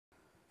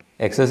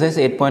Exercise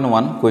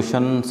 8.1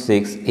 question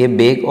 6. A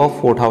bag of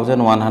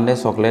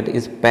 4100 chocolate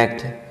is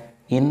packed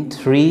in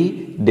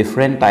 3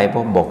 different type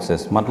of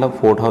boxes. मतलब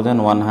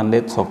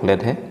 4100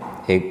 chocolate है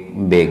एक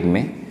bag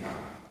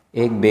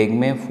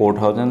में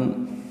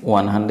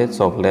 4100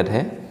 chocolate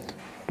है,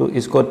 तो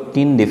इसको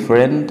 3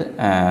 डिफरेंट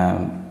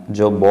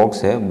जो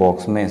बॉक्स है,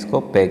 बॉक्स में इसको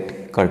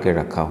पैक करके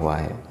रखा हुआ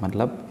है।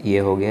 मतलब ये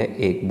हो गया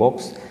एक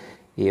बॉक्स,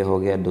 ये हो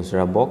गया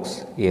दूसरा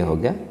बॉक्स, ये हो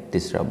गया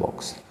तीसरा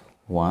box.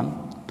 1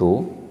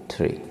 2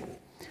 3।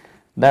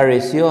 The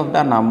ratio of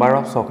the number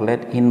of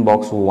chocolate in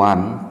box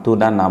 1 to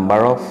the number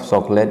of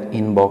chocolate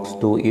in box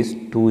 2 is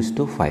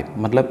 2:5।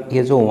 मतलब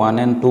ये जो 1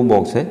 and 2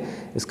 बॉक्स है,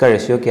 इसका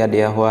रेशियो क्या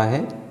दिया हुआ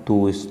है?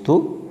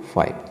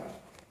 2:5।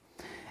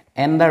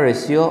 And the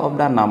ratio of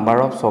the number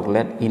of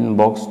chocolate in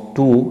box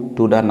 2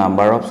 to the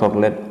number of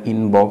chocolate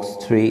in box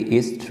 3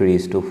 is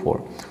 3:4।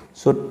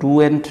 So 2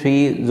 and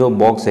 3 जो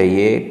बॉक्स है,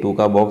 ये 2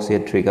 का बॉक्स, ये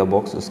 3 का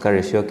बॉक्स, उसका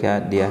रेशियो क्या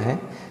दिया है?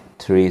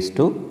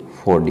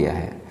 3:4 दिया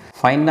है।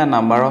 Find the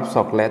number of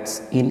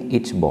chocolates in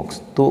each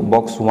box. तो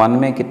बॉक्स 1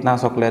 में कितना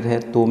चॉकलेट है,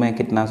 2 में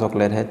कितना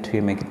चॉकलेट है,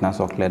 3 में कितना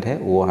चॉकलेट है,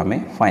 वो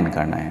हमें फाइंड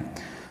करना है।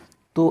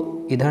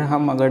 तो इधर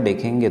हम अगर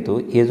देखेंगे तो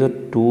ये जो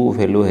 2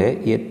 वैल्यू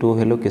है, ये 2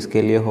 वैल्यू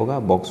किसके लिए होगा?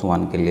 बॉक्स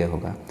 1 के लिए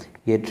होगा।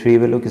 ये 3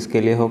 वैल्यू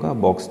किसके लिए होगा?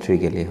 बॉक्स 3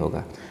 के लिए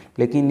होगा।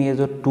 लेकिन ये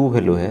जो 2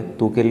 वैल्यू है,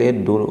 2 के लिए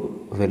 2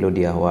 वैल्यू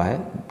दिया हुआ है।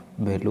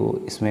 वैल्यू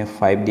इसमें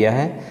 5 दिया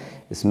है,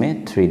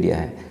 इसमें 3 दिया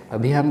है।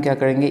 अभी हम क्या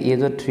करेंगे, ये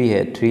जो 3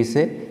 है, 3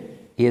 से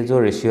ये जो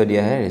रेशियो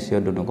दिया है, रेशियो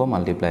दोनों को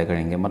मल्टीप्लाई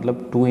करेंगे।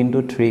 मतलब 2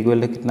 × 3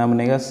 इक्वल टू कितना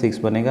बनेगा? 6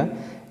 बनेगा।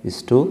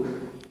 इस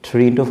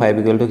 3 × 5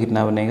 इक्वल टू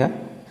कितना बनेगा?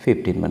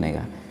 15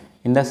 बनेगा।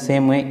 इन द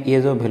सेम वे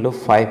ये जो वैल्यू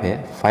 5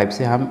 है, 5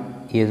 से हम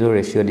ये जो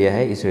रेशियो दिया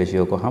है, इस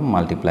रेशियो को हम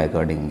मल्टीप्लाई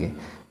कर देंगे।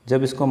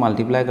 जब इसको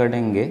मल्टीप्लाई कर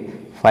देंगे,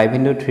 5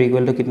 × 3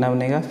 इक्वल टू कितना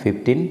बनेगा?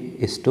 15।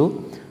 इस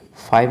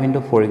 5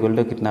 × 4 इक्वल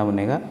टू कितना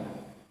बनेगा?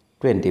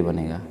 20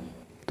 बनेगा।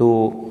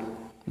 तो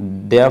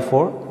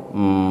therefore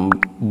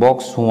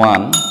box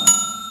 1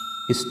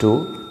 is to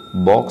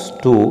box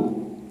 2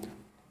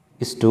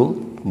 is to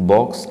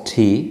box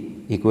 3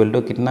 equal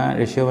to कितना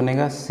रेशियो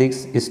बनेगा?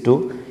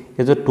 6:2।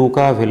 ये जो 2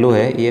 का वैल्यू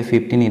है, ये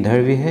 15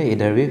 इधर भी है,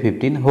 इधर भी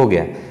 15 हो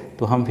गया,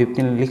 तो हम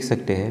 15 लिख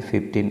सकते हैं।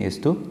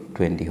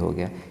 15:20 हो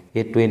गया।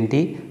 ये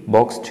 20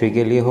 बॉक्स 3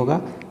 के लिए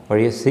होगा और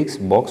ये 6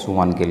 बॉक्स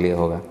 1 के लिए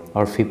होगा,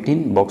 और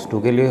 15 बॉक्स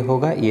 2 के लिए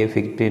होगा, ये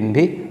 15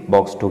 भी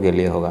बॉक्स 2 के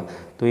लिए होगा।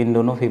 तो इन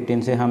दोनों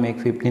 15 से हम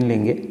एक 15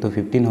 लेंगे तो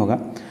 15 होगा।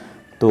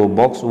 तो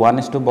box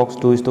 1 box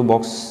 2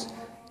 box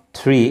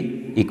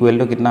 3 equal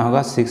to कितना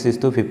होगा?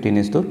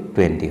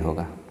 6:15:20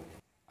 होगा।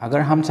 अगर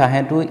हम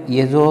चाहें तो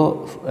ये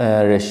जो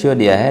रेशियो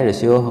दिया है,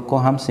 रेशियो को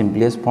हम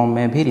सिंपलेस्ट फॉर्म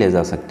में भी ले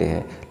जा सकते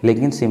हैं।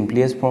 लेकिन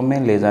सिंपलेस्ट फॉर्म में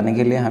ले जाने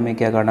के लिए हमें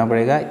क्या करना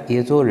पड़ेगा?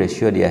 ये जो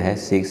रेशियो दिया है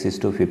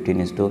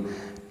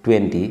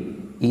 6:15:20,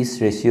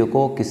 इस रेशियो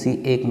को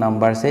किसी एक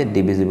नंबर से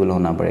डिविजिबल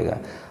होना पड़ेगा।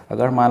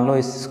 अगर मान लो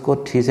इसको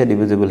 3 से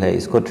डिविजिबल है,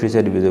 इसको 3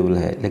 से डिविजिबल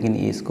है, लेकिन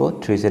इसको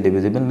 3 से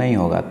डिविजिबल नहीं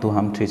होगा, तो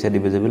हम 3 से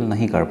डिविजिबल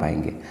नहीं कर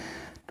पाएंगे।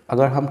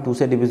 अगर हम 2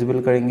 से डिविजिबल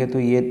करेंगे तो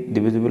ये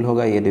डिविजिबल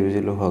होगा, ये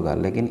डिविजिबल होगा,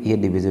 लेकिन ये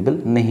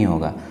डिविजिबल नहीं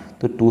होगा।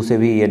 तो 2 से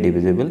भी ये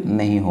डिविजिबल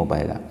नहीं हो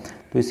पाएगा।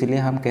 तो इसीलिए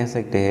हम कह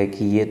सकते हैं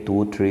कि ये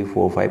 2, 3,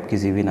 4, 5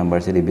 किसी भी नंबर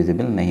से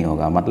डिविजिबल नहीं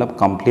होगा। मतलब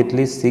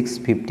कम्प्लीटली 6,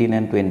 15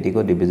 एंड 20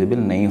 को डिविजिबल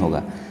नहीं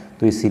होगा।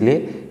 तो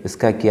इसीलिए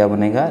इसका क्या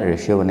बनेगा?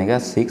 रेशियो बनेगा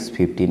 6,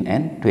 15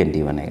 एंड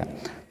 20 बनेगा।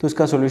 तो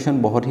इसका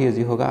सॉल्यूशन बहुत ही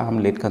इजी होगा। हम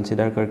लेट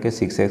कंसिडर करके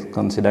 6x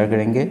कंसिडर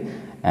करेंगे,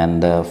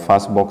 एंड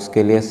फर्स्ट बॉक्स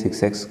के लिए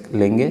 6x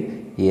लेंगे।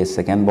 ये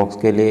सेकेंड बॉक्स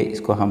के लिए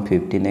इसको हम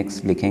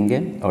 15x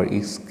लिखेंगे, और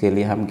इसके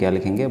लिए हम क्या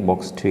लिखेंगे?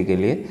 बॉक्स 3 के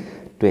लिए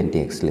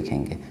 20x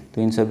लिखेंगे।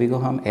 तो इन सभी को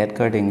हम ऐड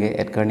कर देंगे।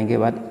 ऐड करने के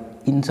बाद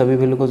इन सभी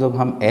वैल्यू को जब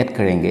हम ऐड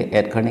करेंगे,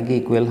 ऐड करने के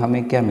इक्वल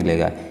हमें क्या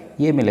मिलेगा?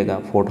 ये मिलेगा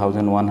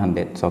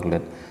 4100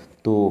 चॉकलेट।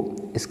 तो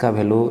इसका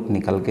वैल्यू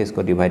निकल के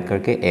इसको डिवाइड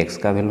करके x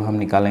का वैल्यू हम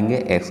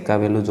निकालेंगे। x का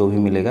वैल्यू जो भी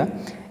मिलेगा,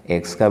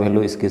 x का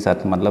वैल्यू इसके साथ,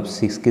 मतलब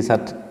 6 के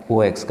साथ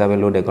वो x का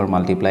वैल्यू देकर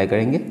मल्टीप्लाई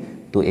करेंगे,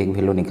 तो एक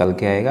वैल्यू निकल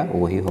के आएगा,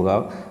 वही होगा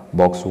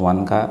बॉक्स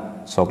 1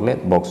 का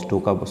चॉकलेट। बॉक्स 2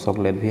 का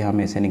चॉकलेट भी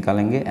हम ऐसे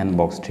निकालेंगे, एंड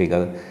बॉक्स 3 का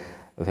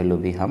वैल्यू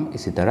भी हम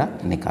इसी तरह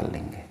निकाल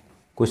लेंगे।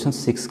 क्वेश्चन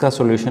 6 का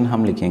सॉल्यूशन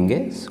हम लिखेंगे।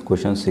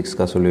 क्वेश्चन 6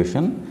 का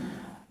सॉल्यूशन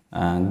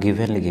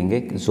गिवन लिखेंगे।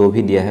 जो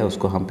भी दिया है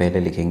उसको हम पहले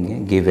लिखेंगे।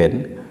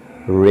 Given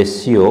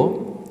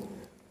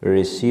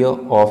ratio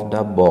of the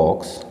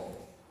box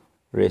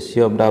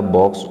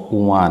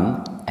 1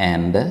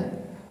 and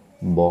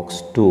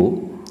box 2।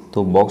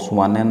 तो बॉक्स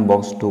 1 एंड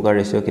बॉक्स 2 का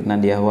रेशियो कितना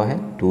दिया हुआ है?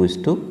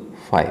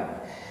 2:5।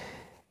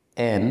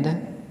 And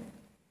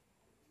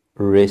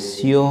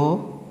ratio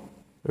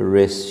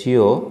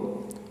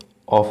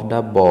of the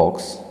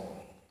box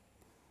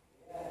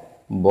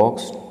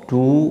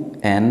 2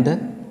 and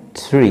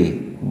 3।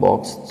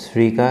 Box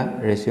 3 का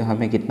रेशियो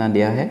हमें कितना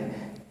दिया है?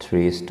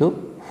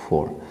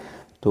 3:4।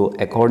 तो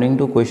अकॉर्डिंग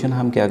टू क्वेश्चन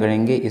हम क्या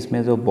करेंगे?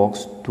 इसमें जो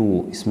बॉक्स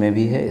 2 इसमें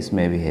भी है,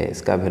 इसमें भी है,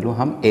 इसका वैल्यू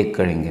हम 1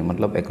 करेंगे।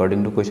 मतलब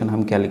अकॉर्डिंग टू क्वेश्चन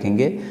हम क्या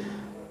लिखेंगे?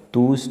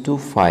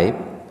 2:5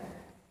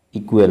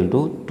 इक्वल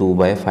टू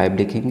 2/5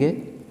 लिखेंगे,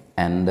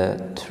 एंड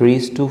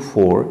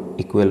 3:4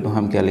 इक्वल टू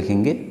हम क्या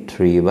लिखेंगे?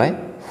 3/4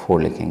 4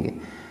 लिखेंगे।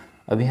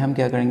 अभी हम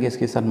क्या करेंगे,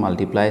 इसके साथ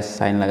मल्टीप्लाई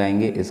साइन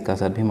लगाएंगे, इसका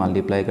साथ भी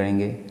मल्टीप्लाई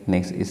करेंगे,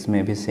 नेक्स्ट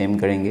इसमें भी सेम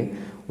करेंगे।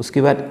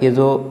 उसके बाद ये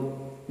जो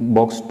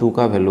बॉक्स 2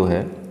 का वैल्यू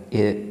है,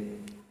 ये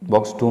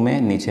बॉक्स 2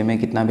 में नीचे में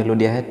कितना वैल्यू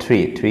दिया है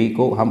 3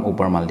 को हम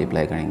ऊपर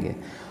मल्टीप्लाई करेंगे।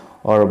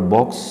 और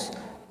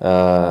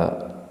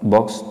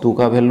बॉक्स 2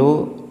 का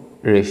वैल्यू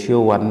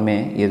रेशियो 1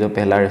 में, ये जो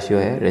पहला रेशियो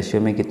है,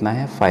 रेशियो में कितना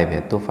है 5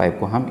 है, तो 5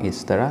 को हम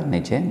इस तरह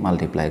नीचे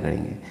मल्टीप्लाई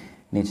करेंगे,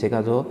 नीचे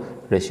का जो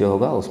रेशियो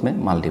होगा उसमें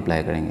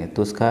मल्टीप्लाई करेंगे।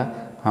 तो उसका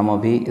हम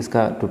अभी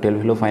इसका टोटल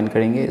वैल्यू फाइंड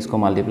करेंगे, इसको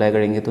मल्टीप्लाई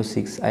करेंगे तो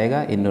 6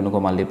 आएगा, इन दोनों को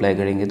मल्टीप्लाई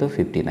करेंगे तो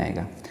 15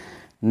 आएगा।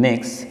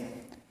 नेक्स्ट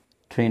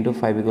 3 ×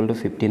 5 =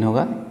 15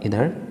 होगा,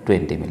 इधर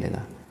 20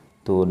 मिलेगा।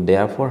 तो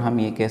देयरफॉर हम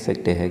ये कह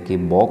सकते हैं कि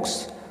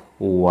box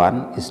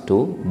 1 =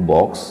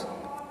 box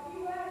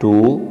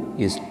 2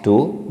 =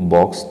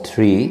 box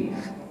 3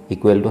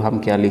 equal to हम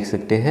क्या लिख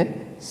सकते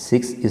हैं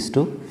 6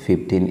 =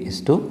 15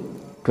 =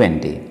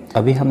 20।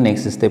 अभी हम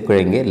नेक्स्ट स्टेप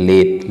करेंगे,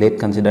 लेट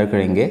कंसिडर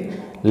करेंगे।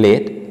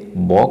 लेट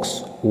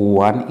बॉक्स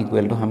 1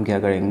 इक्वल टू हम क्या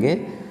करेंगे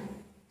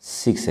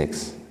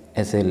 6x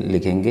ऐसे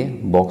लिखेंगे।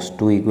 बॉक्स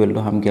 2 इक्वल टू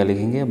हम क्या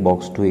लिखेंगे,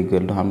 बॉक्स 2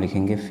 इक्वल टू हम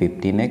लिखेंगे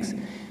 15x।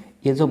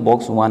 ये जो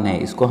बॉक्स 1 है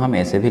इसको हम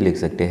ऐसे भी लिख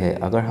सकते हैं,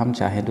 अगर हम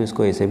चाहें तो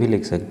इसको ऐसे भी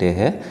लिख सकते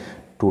हैं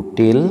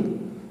total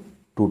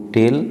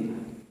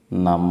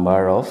number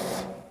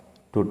of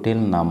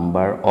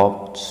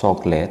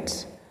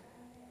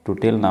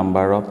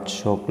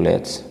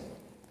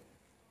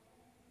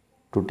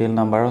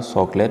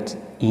chocolates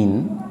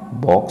in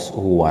box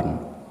 1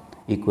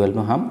 equal to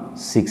हम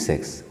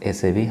 6x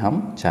ऐसे भी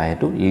हम चाहे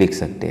तो लिख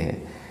सकते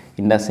हैं।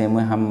 इन द सेम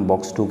वे हम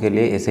बॉक्स 2 के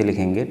लिए ऐसे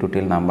लिखेंगे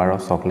total number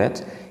of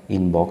chocolates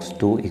in box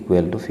 2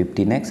 equal to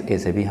 15x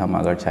ऐसे भी हम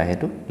अगर चाहे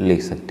तो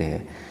लिख सकते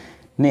हैं।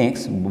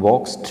 नेक्स्ट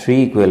बॉक्स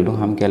 3 इक्वल टू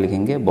हम क्या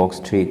लिखेंगे,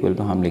 बॉक्स 3 इक्वल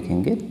टू हम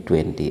लिखेंगे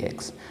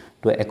 20x।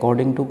 तो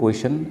अकॉर्डिंग टू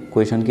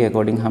क्वेश्चन के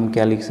अकॉर्डिंग हम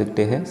क्या लिख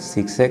सकते हैं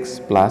 6x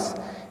 +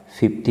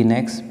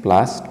 15x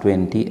 +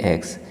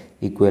 20x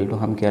equal to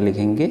हम क्या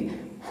लिखेंगे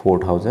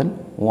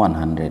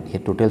 4100। ये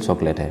टोटल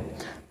चॉकलेट है।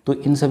 तो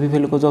इन सभी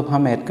वैल्यू को जब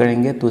हम ऐड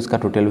करेंगे तो इसका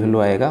टोटल वैल्यू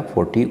आएगा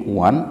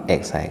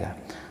 41x आएगा।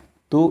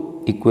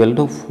 तो इक्वल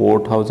टू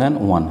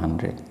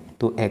 4100।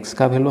 तो x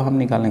का वैल्यू हम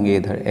निकालेंगे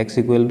इधर, x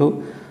equal to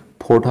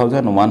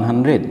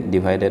 4100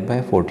 divided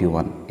by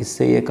 41,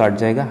 इससे ये काट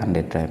जाएगा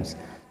 100 टाइम्स।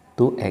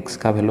 तो x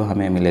का वैल्यू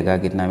हमें मिलेगा,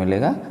 कितना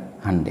मिलेगा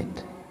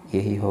 100।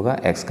 यही होगा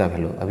x का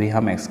वैल्यू। अभी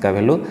हम x का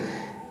वैल्यू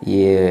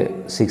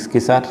ये 6 के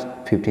साथ,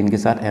 15 के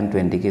साथ एंड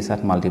 20 के साथ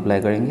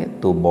मल्टीप्लाई करेंगे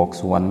तो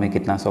बॉक्स 1 में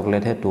कितना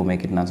चॉकलेट है, 2 में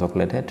कितना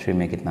चॉकलेट है, 3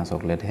 में कितना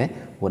चॉकलेट है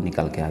वो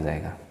निकल के आ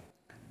जाएगा।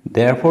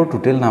 Therefore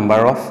total number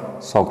of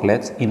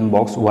chocolates in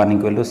box 1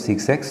 equal to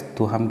 6x।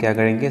 तो हम क्या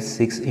करेंगे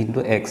 6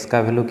 × x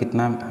का वैल्यू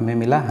कितना हमें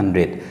मिला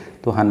 100,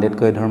 तो 100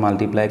 को इधर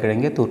मल्टीप्लाई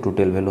करेंगे तो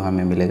टोटल वैल्यू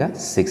हमें मिलेगा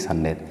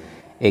 600।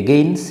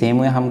 अगेन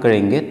सेम वे हम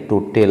करेंगे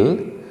total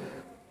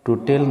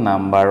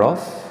number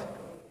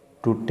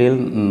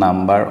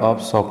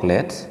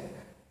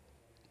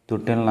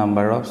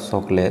of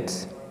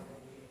chocolates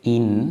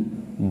in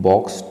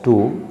box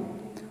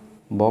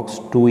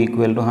 2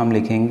 equal to हम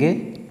लिखेंगे,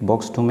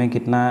 बॉक्स 2 में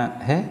कितना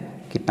है,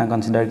 कितना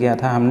कंसिडर किया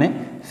था हमने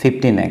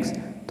 15x,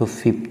 तो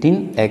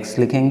 15x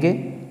लिखेंगे।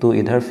 तो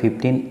इधर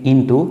 15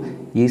 इंटू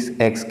इस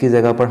x की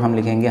जगह पर हम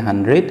लिखेंगे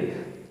 100,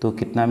 तो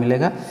कितना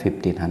मिलेगा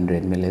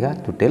 1500 मिलेगा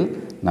total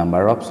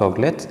number of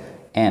chocolates.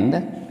 And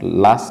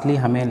lastly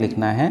हमें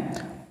लिखना है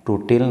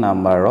total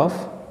number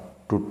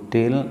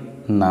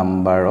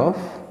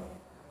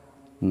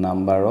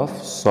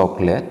of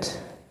chocolates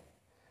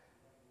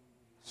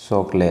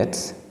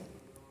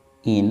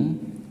in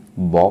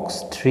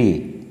box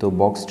 3। तो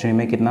बॉक्स 3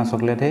 में कितना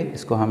चॉकलेट है,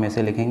 इसको हम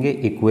ऐसे लिखेंगे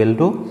इक्वल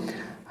टू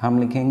हम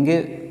लिखेंगे,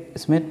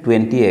 इसमें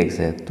 20x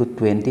है तो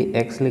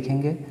 20x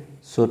लिखेंगे।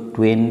 सो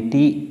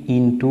 20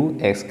 इंटू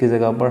x की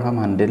जगह पर हम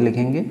 100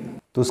 लिखेंगे,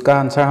 तो उसका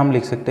आंसर हम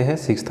लिख सकते हैं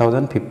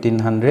 6000,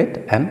 1500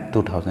 एंड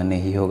 2000,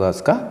 यही होगा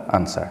उसका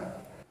answer.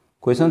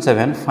 Question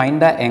 7, find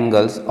the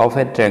angles of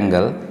A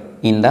triangle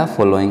in the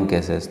following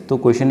cases. तो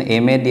क्वेश्चन ए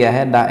में दिया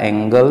है the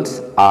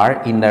angles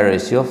are in the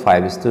ratio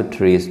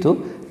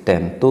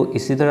 5:3:10। तो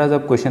इसी तरह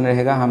जब क्वेश्चन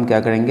रहेगा हम क्या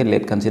करेंगे,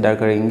 लेट कंसिडर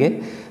करेंगे।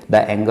 द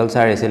एंगल्स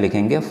आर ऐसे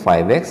लिखेंगे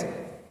 5x,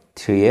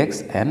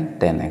 3x एंड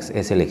 10x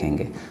ऐसे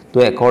लिखेंगे। तो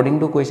अकॉर्डिंग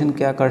टू क्वेश्चन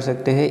क्या कर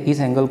सकते हैं,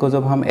 इस एंगल को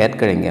जब हम ऐड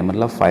करेंगे,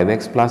 मतलब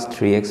 5x +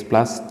 3x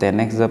 +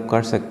 10x जब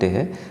कर सकते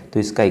हैं तो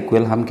इसका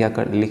इक्वल हम क्या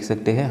लिख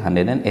सकते हैं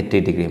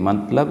 180 डिग्री।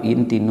 मतलब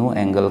इन तीनों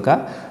एंगल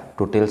का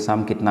टोटल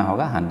सम कितना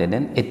होगा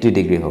 180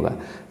 डिग्री होगा।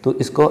 तो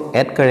इसको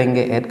ऐड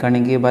करेंगे, ऐड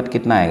करने के बाद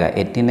कितना आएगा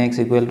 18x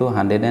 =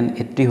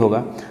 180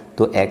 होगा।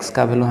 तो x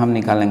का वैल्यू हम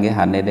निकालेंगे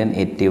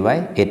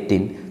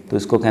 180/18, तो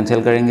इसको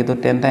कैंसिल करेंगे तो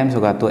 10 टाइम्स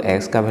होगा, तो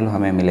x का वैल्यू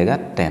हमें मिलेगा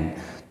 10।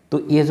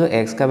 तो ये जो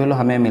x का वैल्यू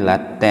हमें मिला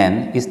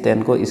 10, इस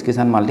 10 को इसके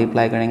साथ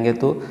मल्टीप्लाई करेंगे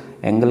तो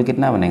एंगल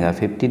कितना बनेगा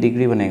 50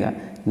 डिग्री बनेगा।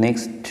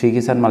 नेक्स्ट 3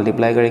 के साथ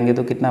मल्टीप्लाई करेंगे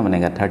तो कितना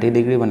बनेगा 30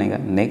 डिग्री बनेगा।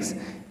 नेक्स्ट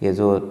ये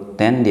जो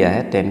 10 दिया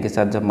है 10 के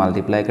साथ जब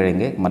मल्टीप्लाई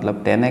करेंगे,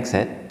 मतलब 10x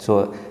है,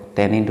 सो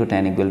 10 ×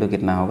 10 इक्वल टू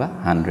कितना होगा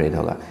 100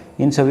 होगा।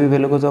 इन सभी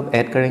वैल्यू को जब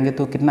ऐड करेंगे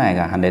तो कितना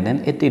आएगा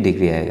 180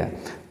 डिग्री आएगा।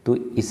 तो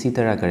इसी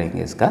तरह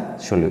करेंगे इसका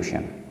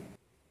सॉल्यूशन।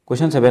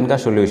 क्वेश्चन 7 का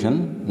solution,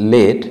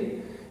 let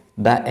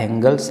the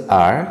angles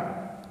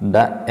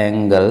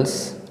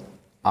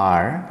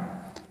are,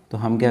 तो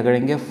हम क्या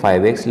करेंगे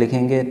 5x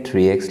लिखेंगे,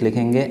 3x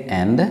लिखेंगे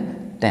एंड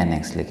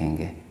 10x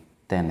लिखेंगे,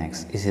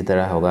 10x, इसी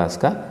तरह होगा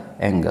इसका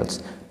एंगल्स।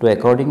 तो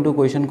अकॉर्डिंग टू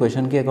क्वेश्चन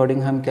के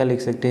अकॉर्डिंग हम क्या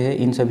लिख सकते हैं,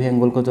 इन सभी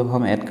एंगल को जब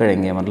हम ऐड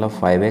करेंगे मतलब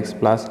 5x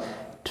plus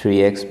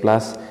 3x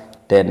plus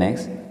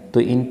 10x, तो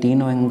इन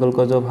तीनों एंगल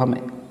को जब हम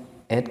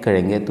ऐड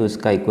करेंगे तो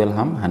इसका इक्वल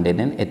हम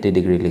 180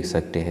 डिग्री लिख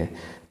सकते हैं।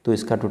 तो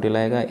इसका टोटल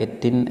आएगा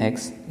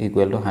 18x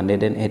इक्वल टू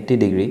 180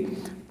 डिग्री।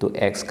 तो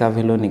x का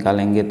वैल्यू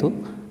निकालेंगे तो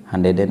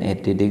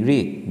 180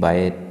 डिग्री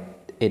बाय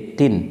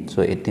 18,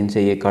 सो 18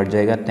 से ये कट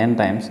जाएगा 10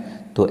 टाइम्स,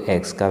 तो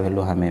x का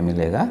वैल्यू हमें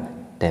मिलेगा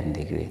 10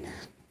 डिग्री।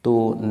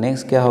 तो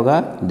नेक्स्ट क्या होगा,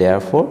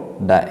 देयरफॉर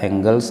द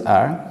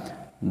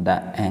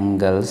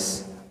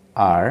एंगल्स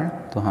आर,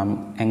 तो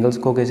हम एंगल्स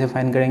को कैसे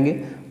फाइंड करेंगे,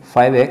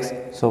 5x,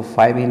 so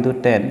 5 into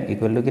 10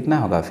 equal to कितना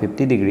होगा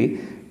 50 डिग्री,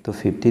 तो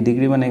 50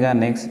 डिग्री बनेगा।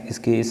 नेक्स्ट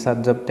इसके इस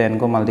साथ जब 10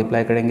 को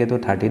मल्टीप्लाई करेंगे तो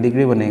 30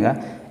 डिग्री बनेगा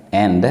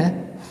एंड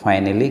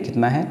फाइनली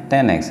कितना है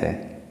 10x है।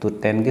 तो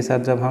 10 के साथ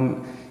जब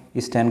हम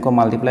इस 10 को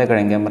मल्टीप्लाई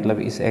करेंगे मतलब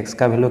इस x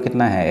का वैल्यू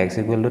कितना है, x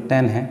इक्वल टू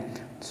 10 है,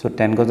 सो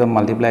 10 को जब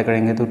मल्टीप्लाई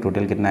करेंगे तो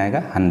टोटल कितना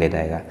आएगा 100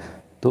 आएगा,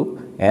 तो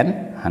एन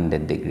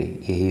 100 डिग्री,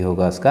 यही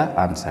होगा इसका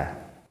answer.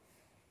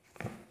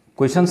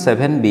 Question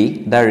 7b,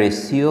 the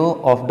ratio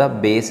of the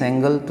base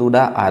angle two the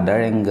other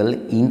angle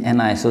in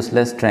an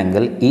isosceles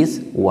triangle is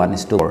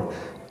 1:4।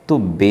 तो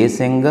base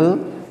angle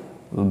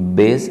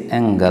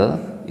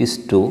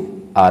is to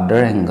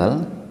other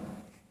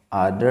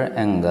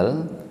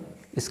angle,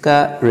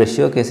 इसका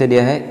रेशियो कैसे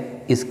दिया है,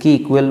 इसकी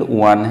इक्वल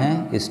 1 है,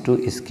 इस टू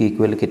इसकी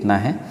इक्वल कितना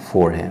है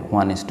 4 है,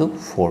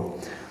 1:4।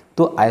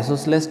 तो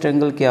आइसोसेलेस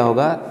ट्रायंगल क्या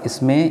होगा,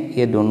 इसमें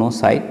ये दोनों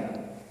साइड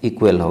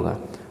इक्वल होगा,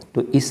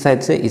 तो इस साइड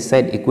से इस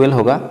साइड इक्वल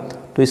होगा,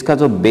 तो इसका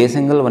जो बेस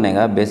एंगल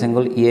बनेगा, बेस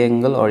एंगल ये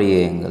एंगल और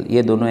ये एंगल,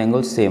 ये दोनों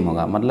एंगल सेम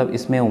होगा, मतलब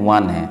इसमें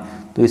 1 है,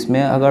 तो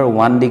इसमें अगर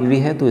 1 डिग्री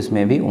है तो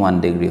इसमें भी 1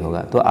 डिग्री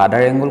होगा। तो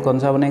अदर एंगल कौन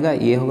सा बनेगा,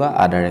 ये होगा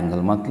अदर एंगल,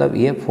 मतलब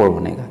ये 4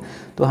 बनेगा।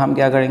 तो हम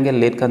क्या करेंगे,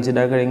 लेट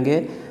कंसिडर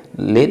करेंगे,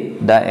 लेट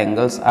द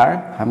एंगल्स आर,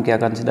 हम क्या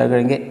कंसिडर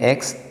करेंगे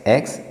x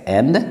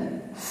एंड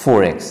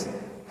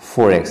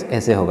 4x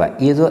ऐसे होगा।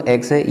 ये जो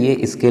x है ये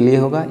इसके लिए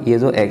होगा, ये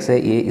जो x है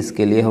ये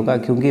इसके लिए होगा,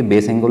 क्योंकि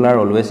base angle are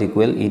always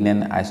equal in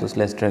an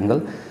isosceles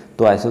triangle.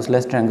 तो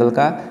आइसोसेलेस ट्रायंगल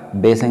का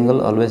बेस एंगल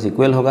ऑलवेज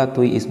इक्वल होगा,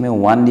 तो इसमें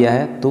 1 दिया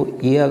है, तो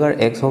ये अगर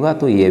x होगा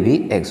तो ये भी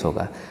x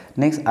होगा।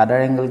 नेक्स्ट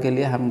अदर एंगल के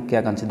लिए हम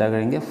क्या कंसिडर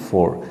करेंगे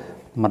 4,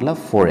 मतलब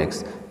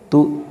 4x।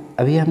 तो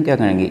अभी हम क्या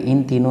करेंगे,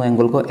 इन तीनों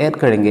एंगल को ऐड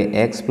करेंगे,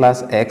 x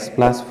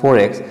प्लस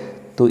 4x,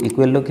 तो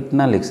इक्वल टू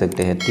कितना लिख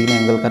सकते हैं, तीन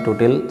एंगल का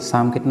टोटल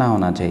सम कितना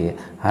होना चाहिए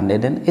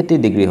 180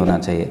 डिग्री होना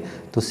चाहिए।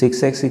 तो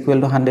 6x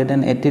इक्वल टू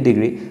 180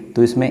 डिग्री,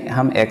 तो इसमें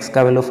हम x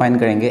का वैल्यू फाइंड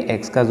करेंगे,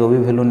 x का जो भी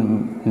वैल्यू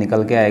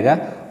निकल के आएगा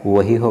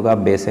वही होगा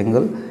base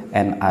angle,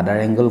 and other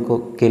angle को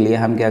के लिए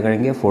हम क्या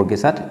करेंगे 4 के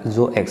साथ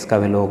जो x का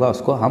वैल्यू होगा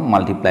उसको हम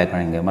मल्टीप्लाई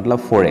करेंगे,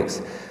 मतलब 4x।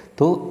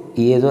 तो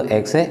ये जो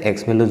x है,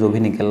 x वैल्यू जो भी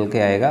निकल के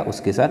आएगा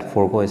उसके साथ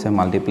 4 को ऐसे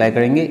मल्टीप्लाई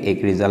करेंगे,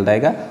 एक रिजल्ट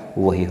आएगा,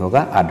 वही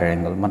होगा अदर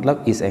एंगल,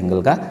 मतलब इस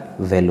एंगल का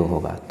वैल्यू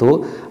होगा।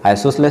 तो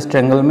आइसोसेलेस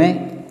ट्रायंगल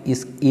में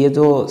ये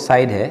जो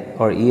साइड है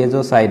और ये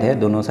जो साइड है,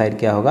 दोनों साइड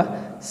क्या होगा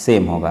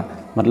सेम होगा,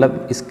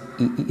 मतलब इस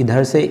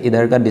इधर से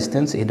इधर का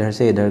डिस्टेंस, इधर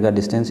से इधर का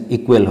डिस्टेंस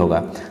इक्वल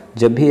होगा।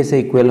 जब भी ऐसे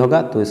इक्वल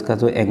होगा तो इसका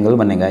जो एंगल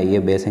बनेगा ये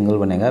बेस एंगल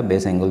बनेगा,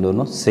 बेस एंगल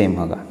दोनों सेम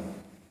होगा।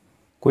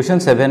 क्वेश्चन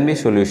 7 में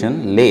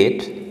solution,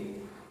 late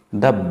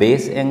the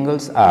base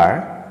angles are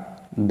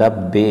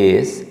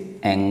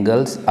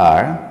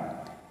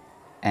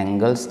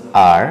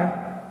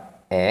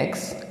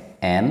x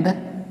and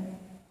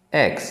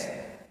x।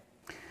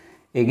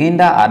 Again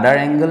the other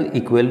angle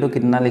equal to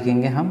कितना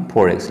लिखेंगे हम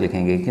 4x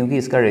लिखेंगे, क्योंकि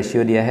इसका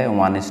रेशियो दिया है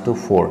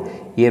 1:4।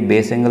 ये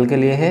बेस एंगल के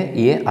लिए है,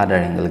 ये अदर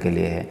एंगल के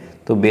लिए है।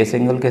 तो बेस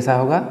एंगल कैसा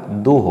होगा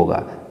 2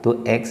 होगा, तो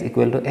x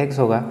इक्वल टू x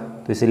होगा,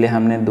 तो इसीलिए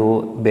हमने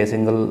 2 बेस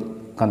एंगल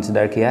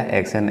कंसिडर किया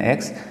x एंड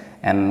x,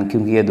 एंड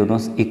क्योंकि ये दोनों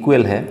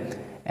इक्वल है,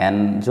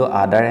 एंड जो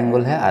अदर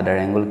एंगल है, अदर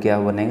एंगल क्या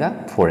बनेगा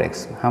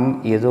 4x।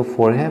 हम ये जो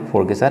 4 है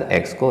 4 के साथ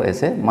x को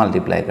ऐसे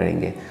मल्टीप्लाई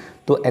करेंगे।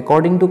 तो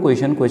अकॉर्डिंग टू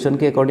क्वेश्चन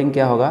के अकॉर्डिंग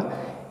क्या होगा,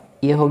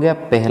 ये हो गया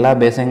पहला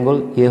बेस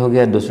एंगल, ये हो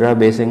गया दूसरा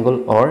बेस एंगल,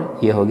 और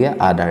ये हो गया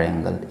अदर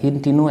एंगल। इन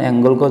तीनों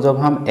एंगल को जब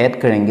हम ऐड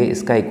करेंगे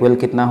इसका इक्वल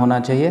कितना होना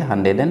चाहिए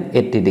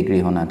 180 डिग्री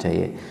होना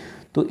चाहिए।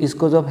 तो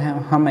इसको जब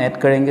हम ऐड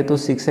करेंगे तो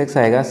 6x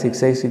आएगा,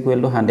 6x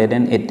इक्वल टू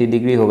 180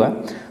 डिग्री होगा।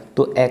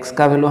 तो x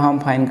का वैल्यू हम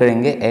फाइंड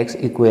करेंगे, x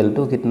इक्वल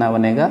टू कितना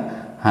बनेगा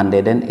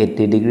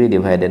 180 डिग्री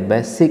डिवाइडेड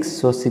बाय 6,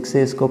 सो 6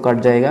 से इसको कट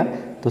जाएगा,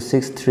 तो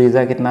 6 3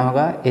 जा कितना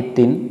होगा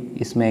 18,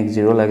 इसमें एक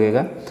 0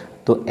 लगेगा,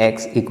 तो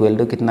x इक्वल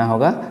टू कितना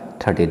होगा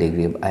 30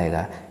 डिग्री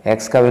आएगा।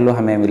 x का वैल्यू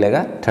हमें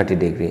मिलेगा 30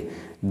 degree.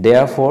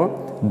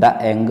 Therefore the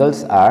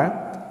angles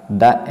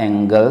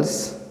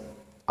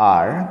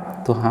are,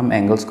 तो हम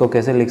एंगल्स को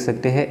कैसे लिख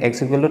सकते हैं,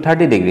 x इक्वल टू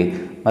 30 डिग्री,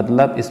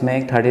 मतलब इसमें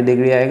एक 30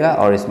 डिग्री आएगा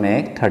और इसमें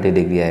एक 30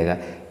 डिग्री आएगा।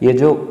 ये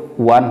जो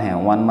 1 है,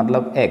 1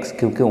 मतलब x,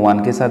 क्योंकि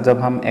 1 के साथ जब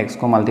हम x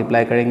को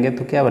मल्टीप्लाई करेंगे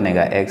तो क्या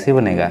बनेगा, x ही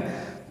बनेगा।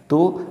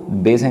 तो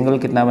बेस एंगल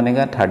कितना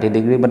बनेगा, 30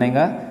 डिग्री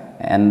बनेगा,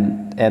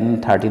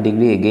 एंड 30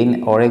 डिग्री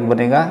अगेन और एक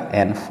बनेगा,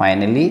 एंड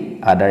फाइनली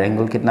अदर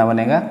एंगल कितना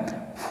बनेगा,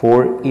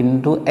 4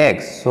 इंटू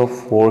एक्स। सो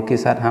 4 के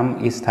साथ हम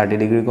इस 30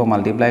 डिग्री को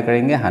मल्टीप्लाई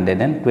करेंगे,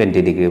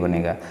 120 डिग्री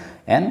बनेगा,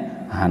 एंड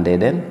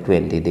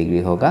 120 डिग्री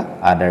होगा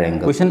other angle.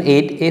 Question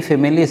 8, a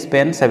family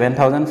spend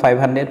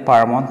 7,500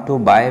 per month to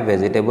bye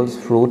vegetables,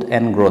 fruit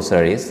and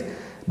groceries.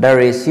 The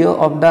ratio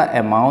of the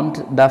amount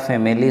the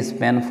family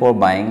spend for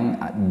buying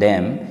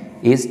them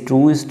is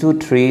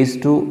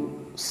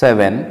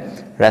 2:3:7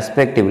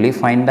 respectively.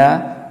 Find the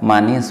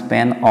money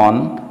spend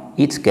on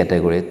each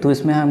category. तो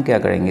इसमें हम क्या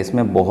करेंगे,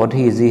 इसमें बहुत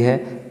ही easy है।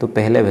 तो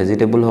पहले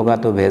वेजिटेबल होगा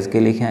तो वेज के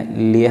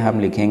लिए हम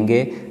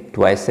लिखेंगे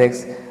ट्वाइस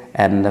एक्स,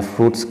 एंड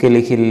फ्रूट्स के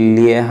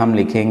लिए हम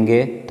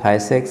लिखेंगे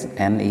थाइस एक्स,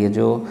 एंड ये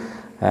जो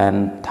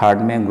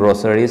थर्ड में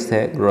ग्रोसरीज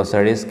है,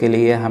 ग्रोसरीज के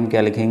लिए हम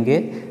क्या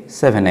लिखेंगे,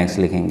 7x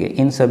लिखेंगे।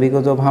 इन सभी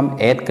को जब हम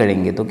ऐड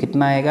करेंगे तो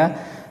कितना आएगा,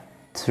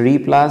 3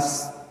 +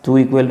 2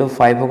 =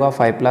 5 होगा,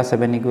 5 +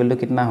 7 =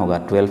 कितना होगा,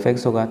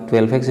 12x होगा।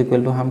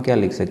 12x = हम क्या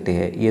लिख सकते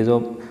हैं, ये जो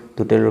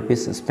टोटल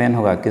रुपीस स्पेंड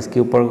होगा किसके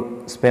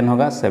ऊपर स्पेंड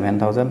होगा,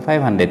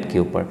 7,500 के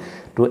ऊपर।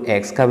 तो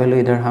x का वैल्यू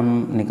इधर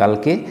हम निकाल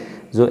के,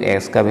 जो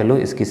x का वैल्यू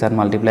इसके साथ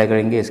मल्टीप्लाई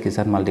करेंगे, इसके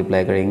साथ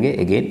मल्टीप्लाई करेंगे,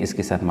 अगेन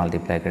इसके साथ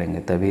मल्टीप्लाई करेंगे,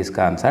 तभी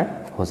इसका आंसर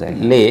हो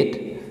जाएगा।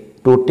 Let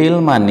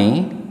total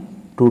money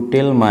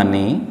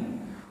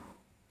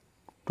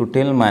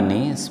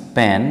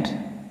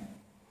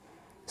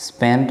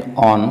spent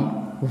on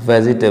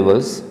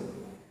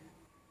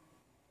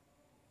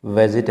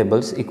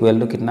vegetables equal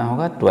to कितना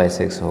होगा,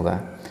 2x होगा।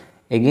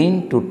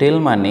 Again total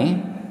money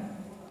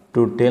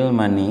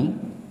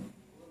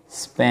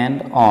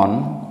spent on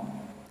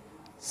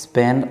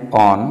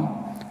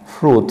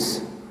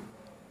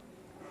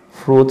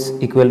fruits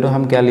equal to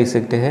हम क्या लिख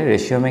सकते हैं,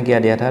 रेशियो में क्या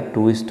दिया था,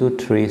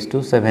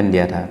 2:3:7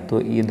 दिया था,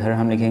 तो इधर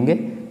हम लिखेंगे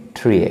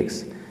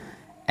 3x।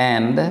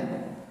 And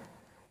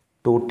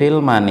total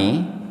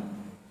money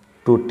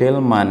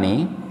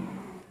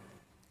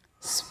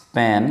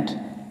spent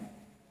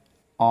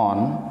on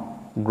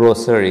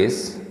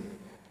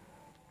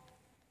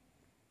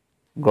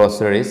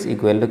groceries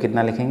equal to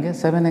कितना लिखेंगे,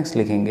 7x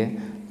लिखेंगे।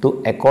 तो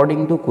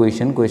अकॉर्डिंग टू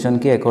क्वेश्चन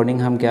के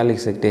अकॉर्डिंग हम क्या लिख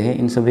सकते हैं,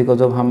 इन सभी को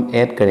जब हम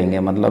ऐड करेंगे,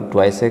 मतलब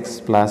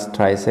 2x +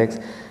 3x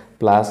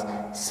 +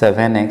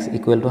 7x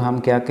equal to हम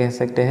क्या कह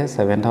सकते हैं,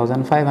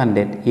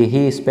 7,500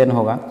 यही स्पेंड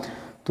होगा।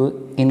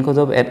 तो इनको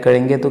जब ऐड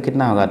करेंगे तो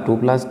कितना होगा, 2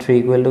 +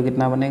 3 =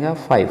 कितना बनेगा,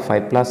 5,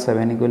 5 +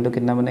 7 =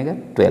 कितना बनेगा,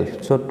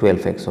 12। सो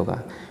 12x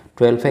होगा,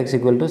 12x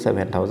 =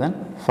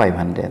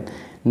 7,500।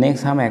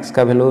 नेक्स्ट हम x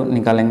का वैल्यू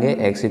निकालेंगे,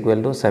 x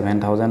 =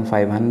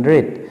 7,500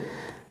 /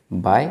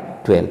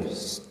 12।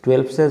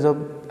 12 से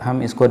जब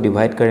हम इसको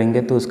डिवाइड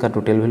करेंगे तो उसका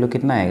टोटल वैल्यू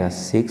कितना आएगा,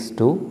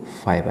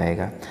 625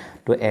 आएगा।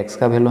 तो x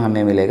का वैल्यू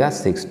हमें मिलेगा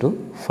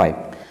 625।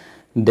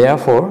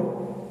 Therefore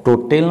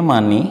total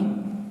money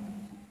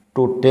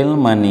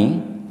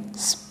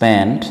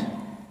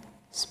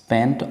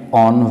spent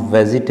on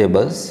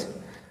vegetables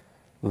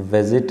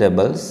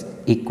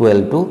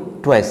equal to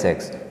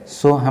 2x।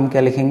 सो हम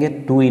क्या लिखेंगे,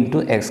 2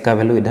 × x का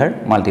वैल्यू इधर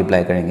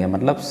मल्टीप्लाई करेंगे,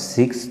 मतलब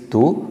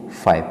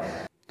 625।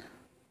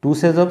 2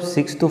 से जब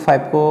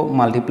 625 को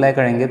मल्टीप्लाई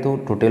करेंगे तो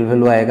टोटल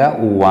वैल्यू आएगा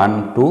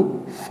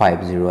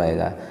 1250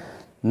 आएगा।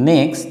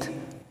 Next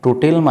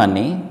total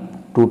money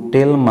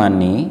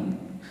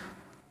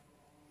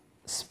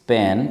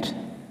spent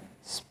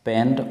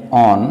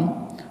on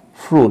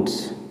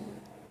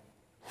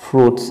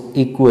fruits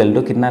equal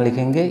to कितना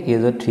लिखेंगे, ये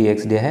जो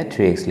 3x दिया है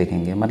 3x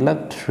लिखेंगे,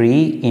 मतलब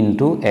 3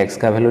 × x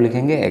का वैल्यू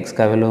लिखेंगे, x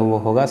का वैल्यू वो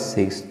होगा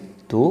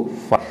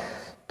 625।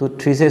 तो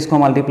 3 से इसको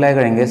मल्टीप्लाई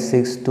करेंगे,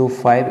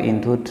 625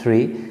 ×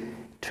 3,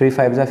 3 ×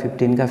 5 =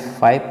 15 का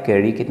 5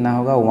 कैरी कितना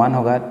होगा, 1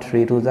 होगा,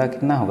 3 × 2 =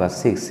 कितना होगा,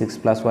 6, 6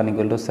 + 1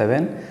 =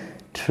 7,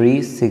 3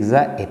 × 6 =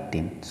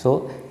 18।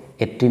 सो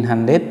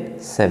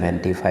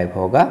 1875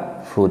 होगा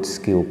फ्रूट्स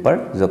के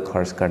ऊपर जो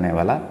खर्च करने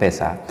वाला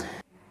पैसा।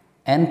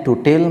 And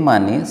total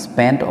money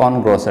spent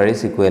on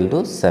groceries equal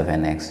to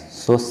 7x।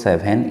 So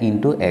 7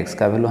 × x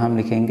का वैल्यू हम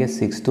लिखेंगे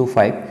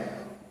 625।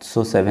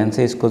 सो 7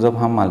 से इसको जब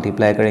हम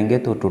मल्टीप्लाई करेंगे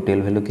तो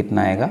टोटल वैल्यू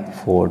कितना आएगा,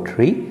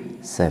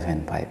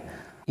 4375।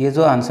 ये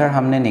जो आंसर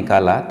हमने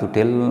निकाला,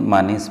 total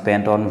money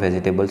spent on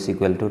vegetables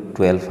equal to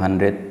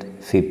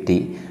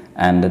 1250,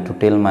 and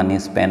total money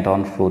spent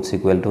on fruits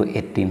equal to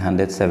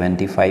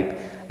 1875,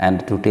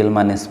 and total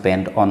money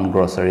spent on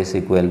groceries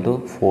equal to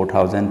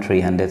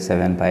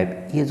 4375।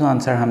 ये जो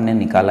आंसर हमने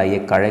निकाला ये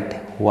करेक्ट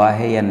हुआ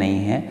है या नहीं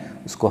है,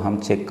 उसको हम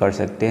चेक कर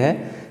सकते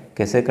हैं।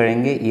 कैसे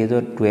करेंगे, ये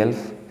जो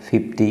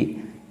 1250,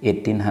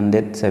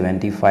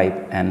 1875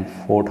 एंड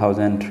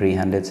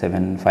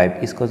 4375,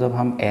 इसको जब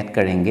हम ऐड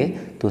करेंगे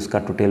तो उसका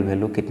टोटल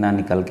वैल्यू कितना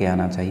निकल के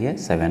आना चाहिए,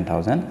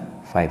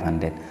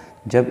 7500।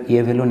 जब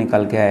ये वैल्यू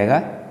निकल के आएगा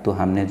तो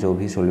हमने जो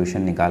भी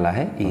सॉल्यूशन निकाला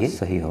है ये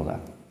सही होगा।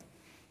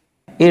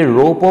 A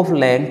rope of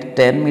length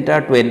 10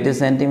 meter 20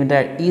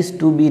 centimeter is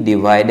to be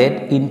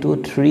divided into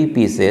 3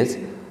 pieces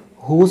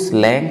whose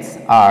lengths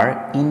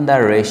are in the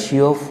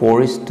ratio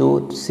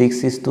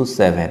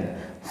 4:6:7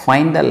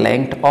 find the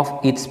length of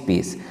each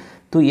piece।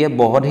 तो ये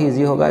बहुत ही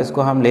इजी होगा,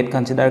 इसको हम लेट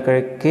कंसिडर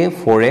करके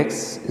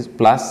 4x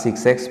plus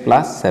 6x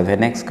plus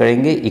 7x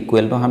करेंगे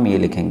equal to हम ये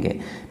लिखेंगे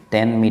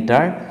 10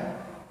 मीटर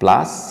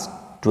प्लस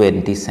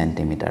 20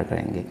 सेंटीमीटर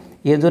करेंगे।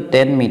 ये जो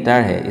 10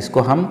 मीटर है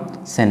इसको हम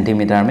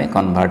सेंटीमीटर में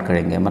कन्वर्ट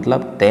करेंगे,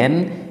 मतलब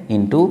 10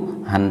 इंटू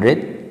 100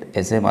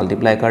 ऐसे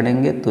मल्टीप्लाई कर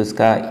देंगे तो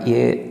इसका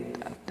ये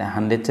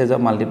 100 से जब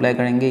मल्टीप्लाई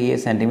करेंगे ये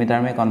सेंटीमीटर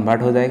में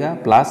कन्वर्ट हो जाएगा,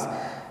 प्लस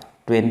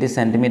 20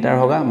 सेंटीमीटर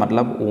होगा,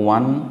 मतलब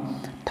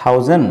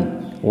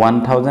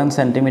 1000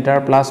 सेंटीमीटर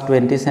प्लस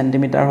 20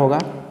 सेंटीमीटर होगा।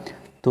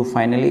 तो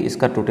फाइनली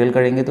इसका टोटल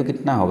करेंगे तो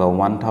कितना होगा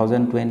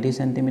 1020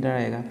 सेंटीमीटर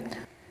आएगा।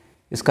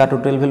 इसका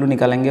टोटल वैल्यू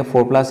निकालेंगे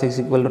 4 + 6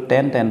 =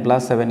 10, 10 +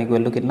 7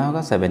 = कितना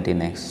होगा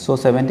 17x। सो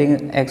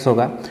 17x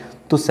होगा,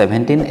 तो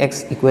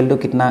 17x इक्वल टू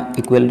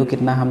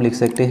कितना हम लिख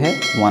सकते हैं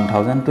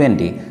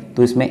 1020।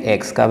 तो इसमें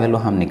x का वैल्यू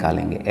हम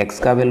निकालेंगे, x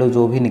का वैल्यू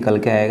जो भी निकल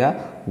के आएगा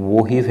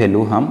वो ही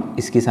वैल्यू हम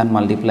इसके साथ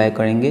मल्टीप्लाई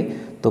करेंगे।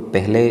 तो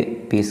पहले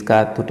पीस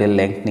का टोटल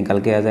लेंथ निकल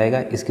के आ जाएगा,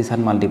 इसके साथ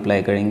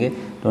मल्टीप्लाई करेंगे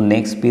तो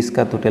नेक्स्ट पीस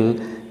का टोटल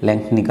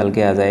लेंथ निकल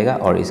के आ जाएगा,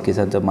 और इसके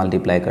साथ जब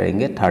मल्टीप्लाई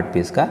करेंगे थर्ड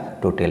पीस का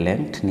टोटल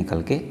लेंथ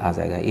निकल के आ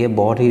जाएगा। ये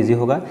बहुत ही इजी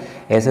होगा।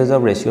 ऐसे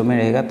जब रेशियो में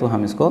रहेगा तो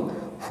हम इसको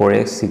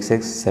 4x,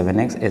 6x,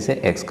 7x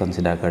ऐसे x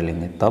कंसिडर कर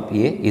लेंगे, तब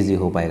ये इजी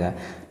हो पाएगा।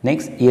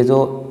 नेक्स्ट ये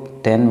जो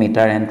 10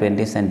 मीटर एंड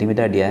 20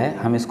 सेंटीमीटर दिया है,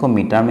 हम इसको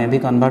मीटर में भी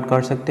कन्वर्ट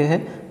कर सकते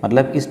हैं।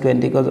 मतलब इस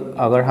 20 को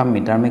अगर हम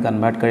मीटर में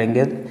कन्वर्ट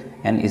करेंगे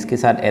एंड इसके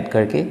साथ ऐड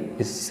करके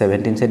इस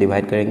 17 से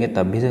डिवाइड करेंगे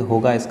तब भी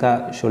होगा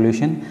इसका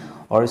सॉल्यूशन।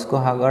 और इसको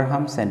अगर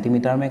हम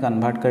सेंटीमीटर में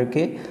कन्वर्ट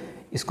करके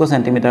इसको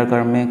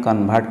सेंटीमीटर में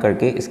कन्वर्ट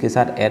करके इसके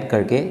साथ ऐड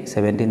करके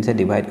 17 से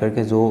डिवाइड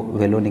करके जो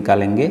वैल्यू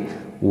निकालेंगे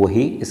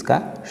वही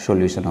इसका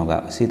सॉल्यूशन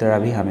होगा। इसी तरह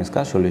भी हम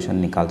इसका सॉल्यूशन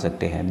निकाल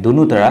सकते हैं,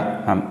 दोनों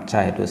तरह हम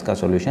चाहे तो इसका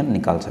सॉल्यूशन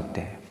निकाल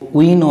सकते हैं।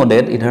 वी नो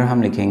दैट, इधर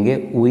हम लिखेंगे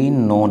we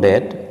know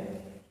that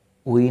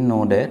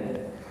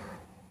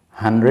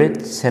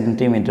 100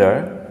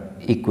 centimetre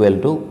equal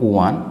to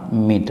 1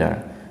 metre.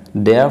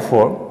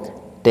 Therefore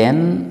 10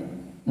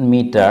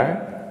 metre,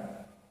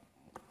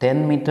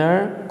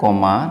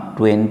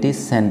 20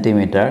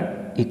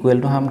 centimetre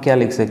equal to हम क्या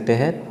लिख सकते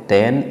हैं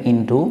 10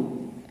 इंटू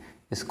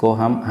इसको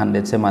हम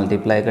 100 से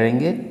मल्टीप्लाई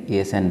करेंगे,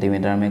 ये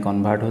सेंटीमीटर में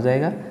कन्वर्ट हो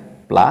जाएगा,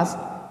 प्लस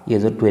ये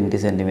जो 20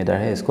 सेंटीमीटर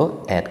है इसको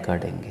ऐड कर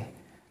देंगे।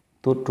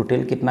 तो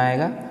टोटल कितना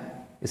आएगा,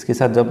 इसके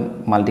साथ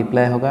जब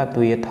मल्टीप्लाई होगा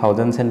तो ये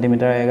 1000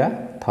 सेंटीमीटर आएगा,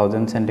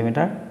 1000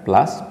 सेंटीमीटर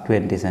प्लस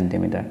 20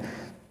 सेंटीमीटर,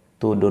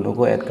 तो दोनों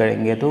को ऐड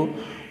करेंगे तो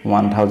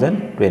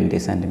 1020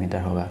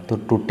 सेंटीमीटर होगा। तो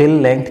टोटल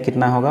लेंथ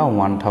कितना होगा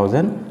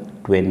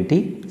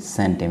 1020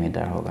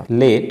 सेंटीमीटर होगा।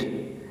 Let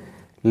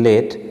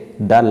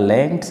the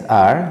lengths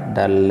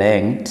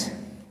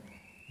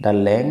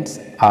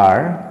are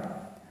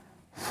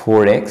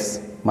 4x,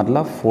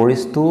 मतलब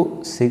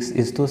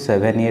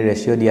 4:6:7 ये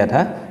रेशियो दिया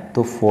था,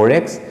 तो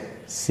 4x,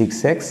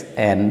 6x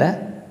एंड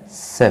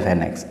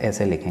 7x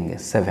ऐसे लिखेंगे।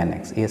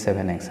 7x, ये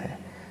 7x है,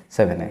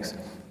 7x।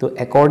 तो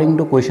अकॉर्डिंग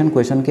टू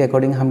क्वेश्चन के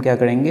अकॉर्डिंग हम क्या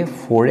करेंगे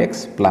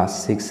 4x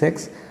plus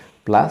 6x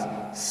plus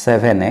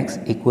 7x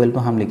equal to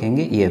हम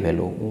लिखेंगे ये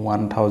वैल्यू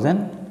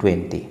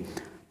 1020।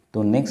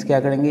 तो नेक्स्ट क्या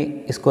करेंगे,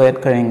 इसको ऐड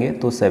करेंगे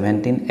तो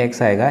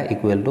 17x आएगा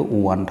इक्वल टू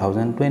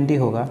 1020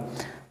 होगा।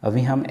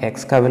 अभी हम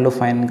x का वैल्यू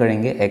फाइंड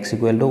करेंगे, x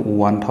equal to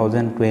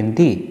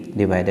 1020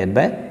 divided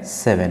by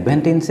 7।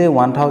 17 से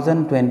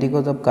 1020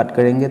 को जब कट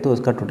करेंगे तो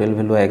उसका टोटल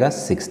वैल्यू आएगा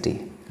 60,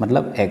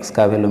 मतलब x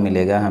का वैल्यू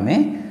मिलेगा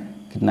हमें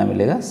कितना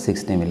मिलेगा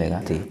 60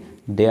 मिलेगा।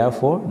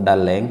 देयरफॉर द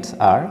लेंथ्स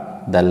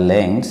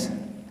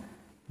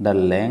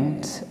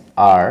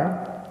आर,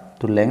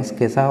 तो लेंथ्स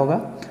कैसा होगा,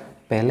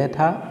 पहले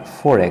था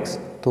 4x,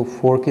 तो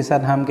 4 के साथ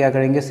हम क्या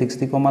करेंगे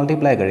 60 को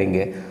मल्टीप्लाई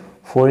करेंगे,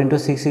 4 ×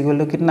 6 इक्वल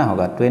टू कितना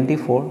होगा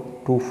 24,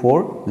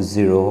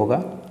 240 होगा।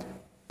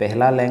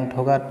 पहला लेंथ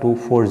होगा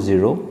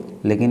 240,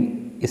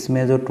 लेकिन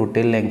इसमें जो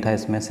टोटल लेंथ था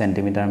इसमें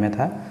सेंटीमीटर में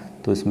था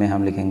तो इसमें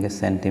हम लिखेंगे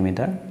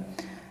सेंटीमीटर।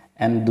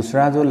 एंड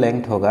दूसरा जो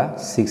लेंथ होगा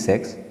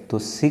 6x, तो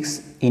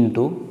 6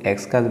 इंटू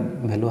एक्स का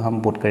वैल्यू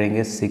हम पुट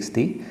करेंगे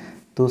 60,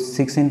 तो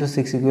 6 ×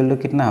 6 इक्वल टू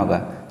कितना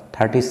होगा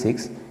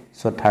 36।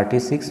 सो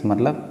 36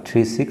 मतलब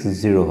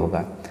 360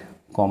 होगा,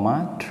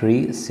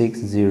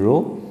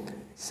 360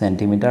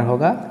 सेंटीमीटर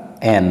होगा।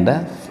 एंड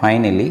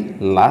फाइनली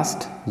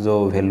लास्ट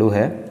जो वैल्यू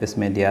है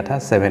इसमें दिया था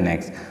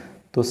 7x,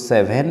 तो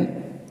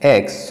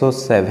 7x, सो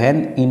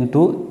 7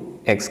 इंटू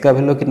एक्स का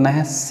वैल्यू कितना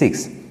है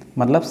 6,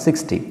 मतलब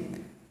 60।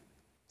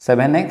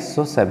 7x,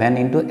 सो 7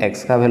 इंटू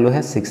एक्स का वैल्यू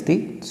है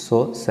 60,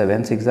 सो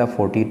 7 6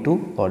 42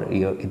 और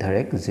ये इधर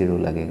एक 0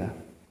 लगेगा,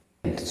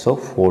 सो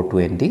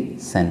 420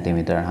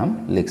 सेंटीमीटर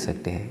हम लिख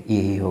सकते हैं।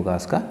 यही होगा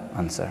उसका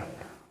answer.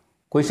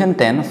 Question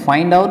 10,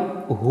 find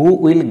out who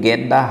will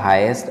get the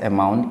highest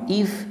amount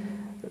if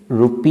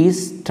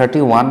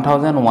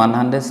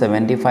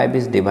 ₹31,175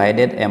 is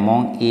divided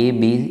among A,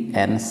 B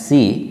and C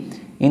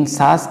in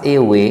such a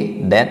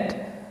way that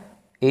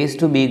A is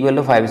to B equal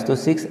to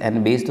 5:6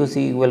 and B is to C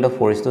equal to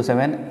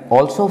 4:7.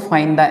 Also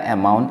find the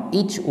amount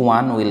each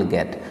one will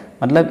get.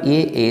 मतलब ये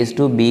A is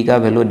to B का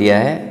value दिया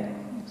है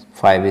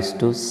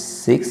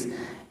 5:6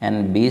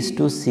 and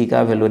B/C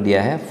का value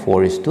दिया है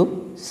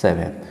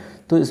 4:7।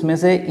 तो इसमें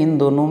से इन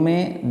दोनों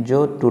में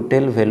जो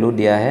टोटल वैल्यू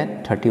दिया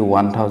है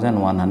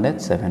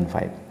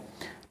 31,175।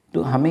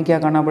 तो हमें क्या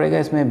करना पड़ेगा,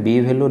 इसमें B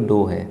वैल्यू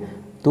 2 है,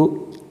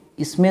 तो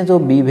इसमें जो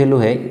B वैल्यू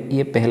है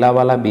ये पहला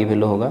वाला B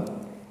वैल्यू होगा,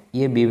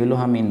 ये B वैल्यू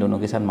हम इन दोनों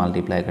के साथ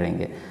मल्टीप्लाई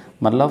करेंगे,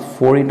 मतलब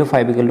 4 ×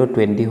 5 =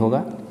 20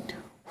 होगा,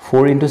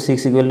 4 ×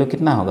 6 =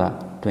 कितना होगा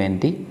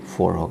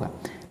 24 होगा।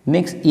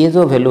 नेक्स्ट ये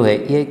जो वैल्यू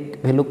है ये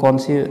वैल्यू कौन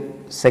सी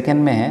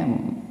सेकेंड में है,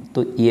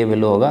 तो ये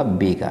वैल्यू होगा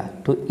B का।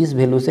 तो इस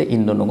वैल्यू से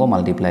इन दोनों को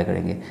मल्टीप्लाई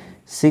करेंगे।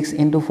 6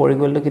 × 4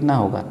 = कितना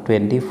होगा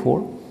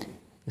 24,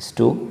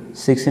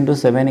 6 ×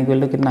 7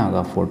 = कितना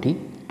होगा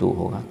 42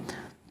 होगा।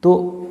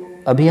 तो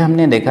अभी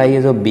हमने देखा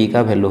ये जो B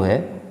का वैल्यू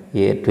है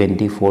ये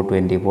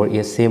 24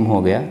 ये सेम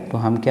हो गया, तो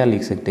हम क्या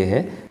लिख सकते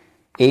हैं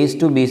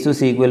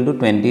A/B/C =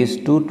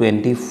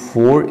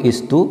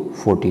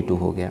 20:24:42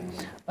 हो गया।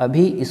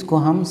 अभी इसको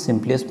हम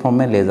सिंपलेस्ट फॉर्म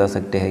में ले जा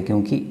सकते हैं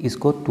क्योंकि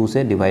इसको 2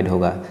 से डिवाइड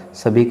होगा,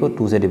 सभी को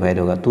 2 से डिवाइड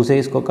होगा। 2 से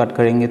इसको कट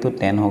करेंगे तो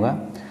 10 होगा,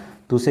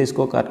 2 से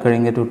इसको कट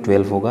करेंगे तो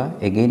 12 होगा,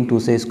 अगेन 2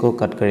 से इसको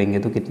कट करेंगे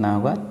तो कितना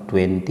होगा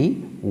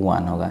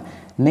 21 होगा।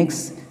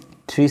 नेक्स्ट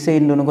 3 से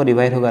इन दोनों को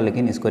डिवाइड होगा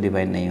लेकिन इसको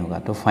डिवाइड नहीं होगा।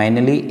 तो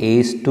फाइनली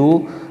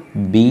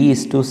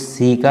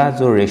A/B/C का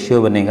जो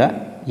रेशियो बनेगा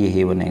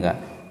यही बनेगा।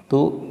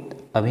 तो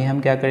अभी हम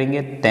क्या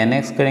करेंगे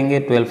 10x करेंगे,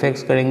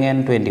 12x करेंगे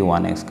एंड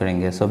 21x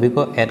करेंगे, सभी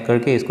को ऐड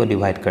करके इसको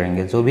डिवाइड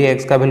करेंगे। जो भी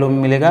x का वैल्यू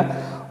मिलेगा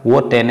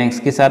वो 10x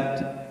के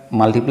साथ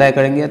मल्टीप्लाई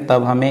करेंगे,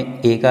 तब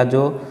हमें a का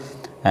जो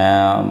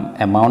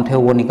अमाउंट है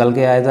वो निकल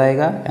के आ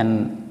जाएगा।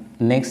 एंड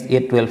नेक्स्ट ये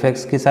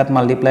 12x के साथ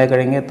मल्टीप्लाई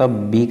करेंगे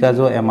तब b का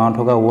जो अमाउंट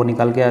होगा वो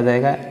निकल के आ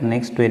जाएगा।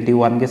 नेक्स्ट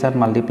 21 के साथ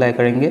मल्टीप्लाई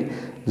करेंगे,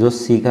 जो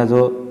c का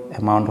जो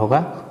अमाउंट होगा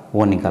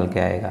वो निकल के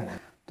आएगा।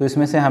 तो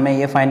इसमें से हमें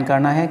ये फाइंड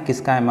करना है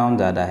किसका अमाउंट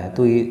ज़्यादा है।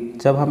 तो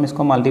जब हम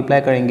इसको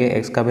मल्टीप्लाई करेंगे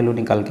x का वैल्यू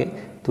निकाल के,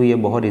 तो ये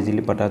बहुत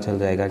इजीली पता चल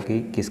जाएगा कि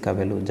किसका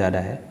वैल्यू ज़्यादा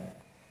है।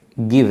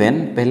 गिवन,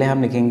 पहले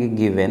हम लिखेंगे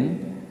गिवन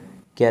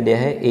क्या दिया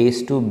है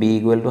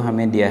A/B =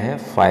 हमें दिया है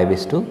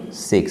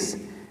 5:6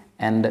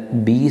 एंड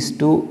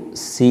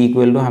B/C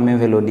 = हमें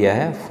वैल्यू दिया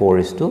है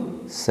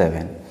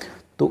 4:7।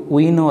 तो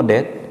वी नो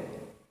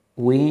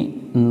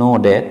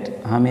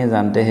डेट हम ये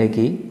जानते हैं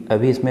कि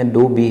अभी इसमें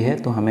 2 B है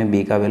तो हमें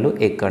B का वैल्यू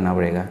 1 करना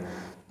पड़ेगा।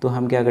 तो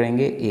हम क्या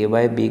करेंगे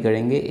A/B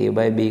करेंगे,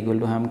 A/B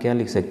 = हम क्या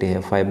लिख सकते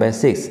हैं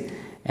 5/6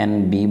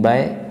 एंड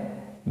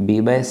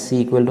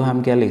B/C =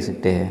 हम क्या लिख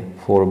सकते हैं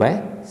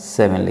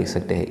 4/7 लिख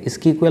सकते हैं।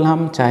 इसकी इक्वल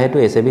हम चाहे तो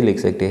ऐसे भी लिख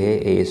सकते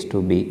हैं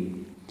A/B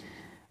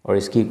और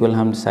इसकी इक्वल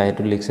हम चाहे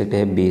तो लिख सकते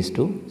हैं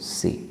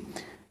B/C।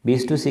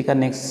 B/C का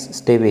नेक्स्ट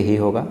स्टेप यही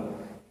होगा,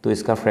 तो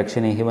इसका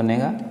फ्रैक्शन यही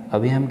बनेगा।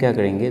 अभी हम क्या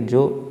करेंगे,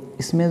 जो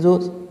इसमें जो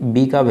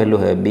B का वैल्यू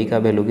है, B का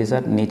वैल्यू के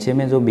साथ नीचे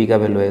में जो B का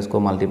वैल्यू है इसको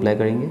मल्टीप्लाई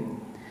करेंगे।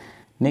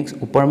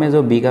 नेक्स्ट ऊपर में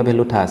जो B का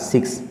वैल्यू था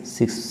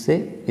 6 से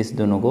इन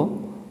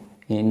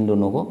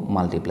दोनों को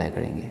मल्टीप्लाई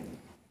करेंगे।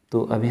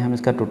 तो अभी हम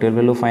इसका टोटल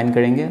वैल्यू फाइंड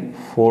करेंगे।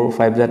 4 ×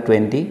 5 =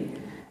 20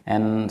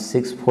 एंड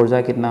 6 ×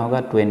 4 कितना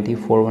होगा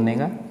 24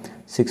 बनेगा,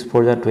 6 ×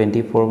 4 =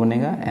 24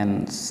 बनेगा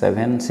एंड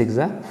 7 × 6 =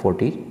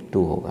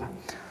 42 होगा।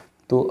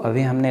 तो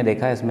अभी हमने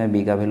देखा इसमें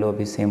B का वैल्यू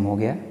अभी सेम हो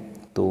गया।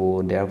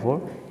 तो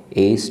देयरफॉर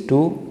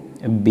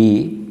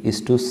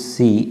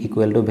A/B/C =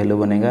 वैल्यू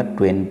बनेगा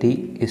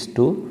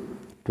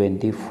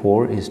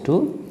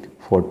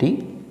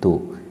 20:24:42।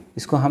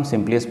 इसको हम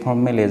सिंपलेस्ट फॉर्म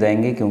में ले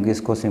जाएंगे क्योंकि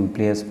इसको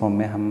सिंपलेस्ट फॉर्म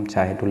में हम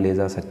चाहे तो ले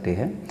जा सकते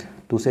हैं।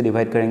 2 से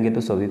डिवाइड करेंगे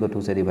तो सभी को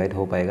 2 से डिवाइड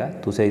हो पाएगा।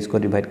 2 से इसको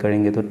डिवाइड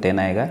करेंगे तो 10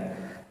 आएगा,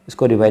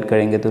 इसको डिवाइड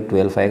करेंगे तो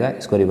 12 आएगा,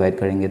 इसको डिवाइड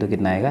करेंगे तो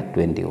कितना आएगा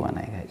 21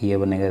 आएगा। ये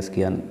बनेगा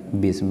इसके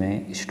बीच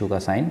में /2 का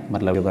साइन,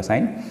 मतलब का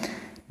साइन।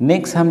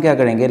 नेक्स्ट हम क्या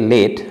करेंगे,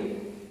 late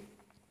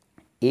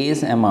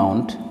as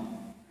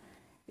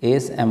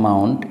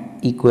amount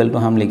equal to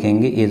हम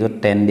लिखेंगे ये जो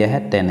 10 दिया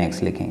है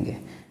 10x लिखेंगे।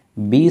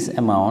 बीस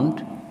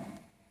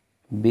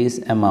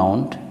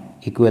अमाउंट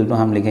इक्वल टू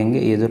हम लिखेंगे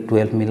ये जो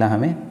 12 मिला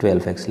हमें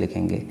 12x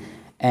लिखेंगे।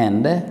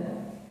 एंड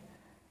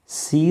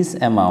सीज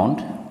अमाउंट,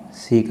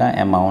 सी का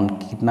अमाउंट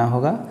कितना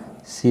होगा,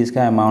 सीज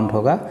का अमाउंट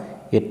होगा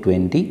ये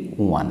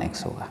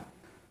 21x होगा।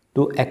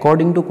 तो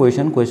अकॉर्डिंग टू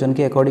क्वेश्चन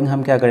के अकॉर्डिंग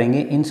हम क्या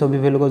करेंगे, इन सभी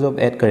वैल्यू को जब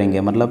ऐड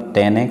करेंगे, मतलब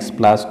 10x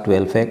plus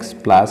 12x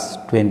plus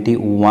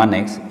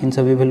 21x, इन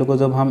सभी वैल्यू को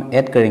जब हम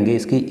ऐड करेंगे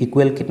इसकी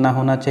इक्वल कितना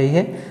होना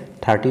चाहिए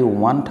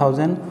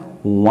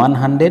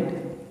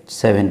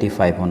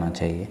 31,175 होना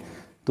चाहिए।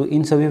 तो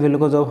इन सभी वैल्यू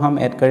को जब हम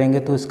ऐड करेंगे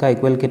तो इसका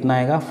इक्वल कितना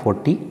आएगा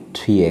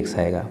 43x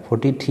आएगा।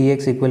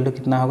 43x इक्वल टू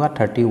कितना होगा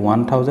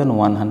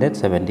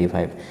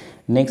 31,175।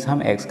 नेक्स्ट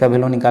हम x का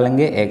वैल्यू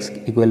निकालेंगे, x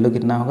इक्वल टू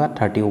कितना होगा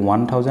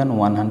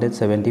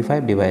 31,175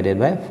 डिवाइडेड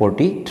बाय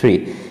 43।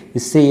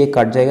 इससे ये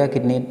कट जाएगा,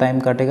 कितनी टाइम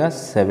कटेगा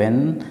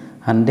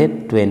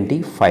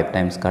 725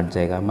 टाइम्स कट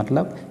जाएगा,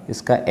 मतलब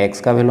इसका x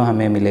का वैल्यू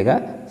हमें मिलेगा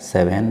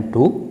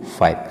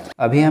 725।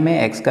 अभी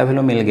हमें x का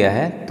वैल्यू मिल गया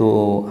है तो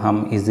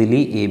हम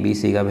इजीली a b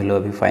c का वैल्यू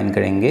अभी फाइंड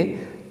करेंगे।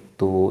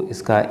 तो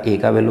इसका a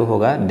का वैल्यू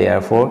होगा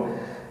therefore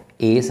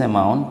as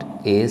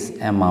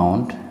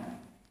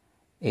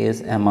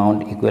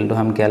amount equal to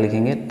हम क्या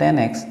लिखेंगे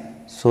 10x।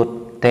 सो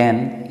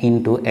 10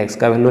 इंटू एक्स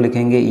का वैल्यू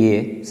लिखेंगे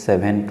ये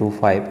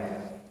 725,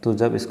 तो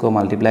जब इसको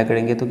मल्टीप्लाई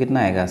करेंगे तो कितना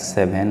आएगा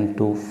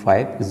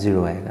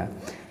 7250 आएगा।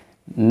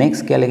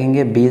 नेक्स्ट क्या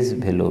लिखेंगे 20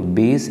 वैल्यू,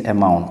 20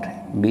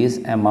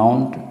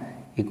 अमाउंट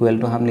इक्वल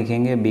टू हम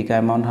लिखेंगे बी का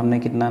अमाउंट हमने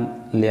कितना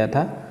लिया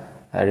था,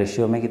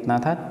 रेशियो में कितना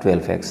था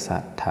 12x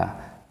था,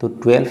 तो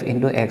 12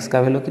 इंटू एक्स का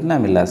वैल्यू कितना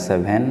मिला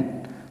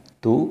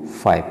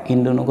 725।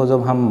 इन दोनों को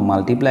जब हम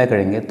मल्टीप्लाई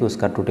करेंगे तो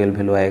उसका टोटल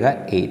वैल्यू आएगा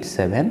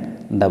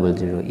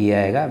 8700, ये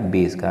आएगा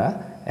 20 का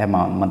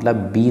अमाउंट,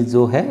 मतलब 20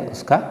 जो है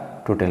उसका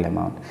total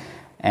amount.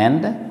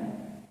 And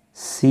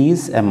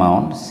seize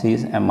amount,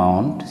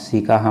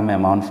 सी का हम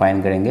अमाउंट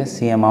फाइंड करेंगे।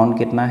 सी अमाउंट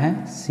कितना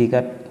है, सी का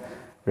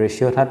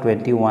रेशियो था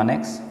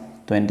 21x,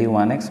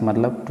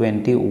 मतलब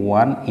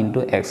 21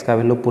 इंटू एक्स का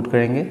वैल्यू पुट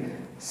करेंगे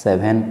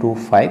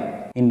 725,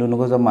 इन दोनों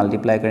को जब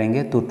मल्टीप्लाई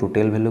करेंगे तो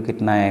टोटल वैल्यू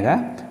कितना आएगा,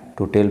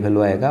 टोटल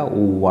वैल्यू आएगा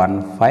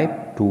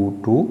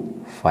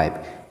 15225।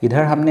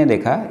 इधर हमने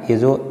देखा ये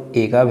जो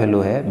ए का वैल्यू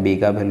है, बी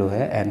का वैल्यू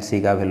है एंड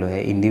सी का वैल्यू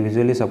है,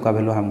 इंडिविजुअली सबका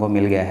वैल्यू हमको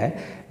मिल गया है,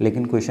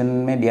 लेकिन क्वेश्चन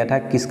में दिया था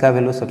किसका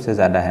वैल्यू सबसे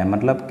ज़्यादा है,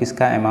 मतलब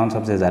किसका अमाउंट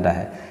सबसे ज़्यादा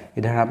है।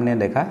 इधर हमने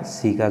देखा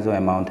सी का जो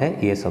अमाउंट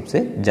है ये सबसे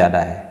ज़्यादा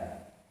है।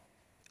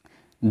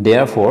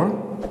 Therefore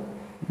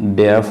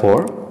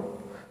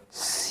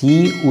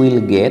C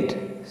will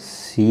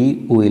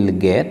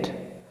get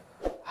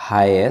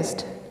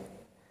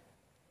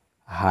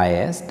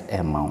highest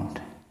amount,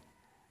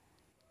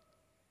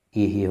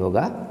 यही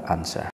होगा आंसर।